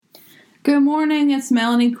Good morning, it's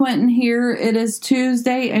Melanie Quinton here. It is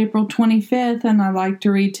Tuesday, April 25th, and I'd like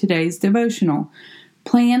to read today's devotional.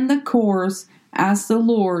 Plan the course, ask the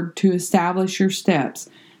Lord to establish your steps.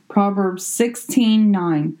 Proverbs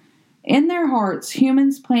 16:9. In their hearts,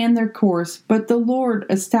 humans plan their course, but the Lord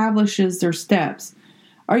establishes their steps.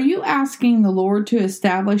 Are you asking the Lord to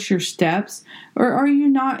establish your steps, or are you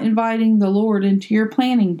not inviting the Lord into your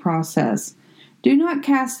planning process? Do not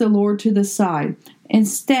cast the Lord to the side.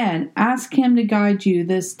 Instead, ask Him to guide you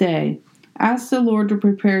this day. Ask the Lord to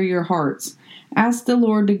prepare your hearts. Ask the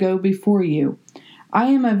Lord to go before you. I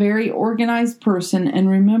am a very organized person and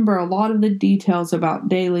remember a lot of the details about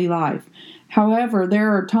daily life. However,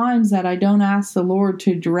 there are times that I don't ask the Lord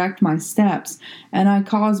to direct my steps, and I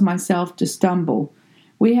cause myself to stumble.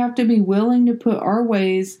 We have to be willing to put our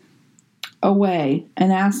ways away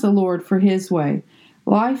and ask the Lord for His way.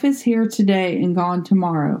 Life is here today and gone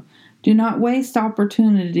tomorrow. Do not waste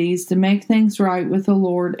opportunities to make things right with the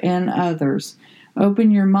Lord and others. Open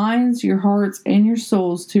your minds, your hearts, and your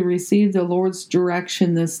souls to receive the Lord's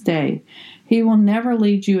direction this day. He will never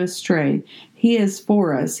lead you astray. He is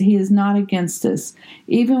for us. He is not against us.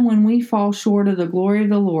 Even when we fall short of the glory of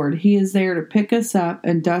the Lord, He is there to pick us up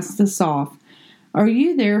and dust us off. Are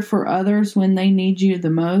you there for others when they need you the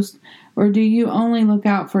most, or do you only look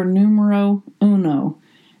out for numero uno?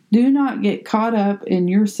 Do not get caught up in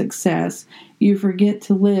your success. You forget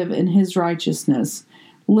to live in His righteousness.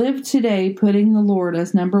 Live today putting the Lord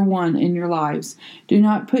as number one in your lives. Do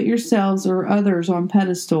not put yourselves or others on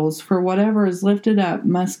pedestals, for whatever is lifted up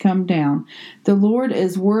must come down. The Lord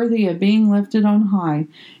is worthy of being lifted on high.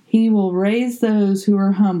 He will raise those who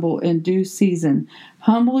are humble in due season.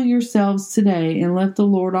 Humble yourselves today and lift the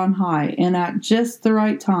Lord on high, and at just the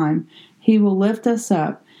right time, He will lift us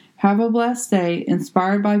up. Have a blessed day,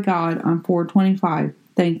 inspired by God on 425.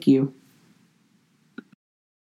 Thank you.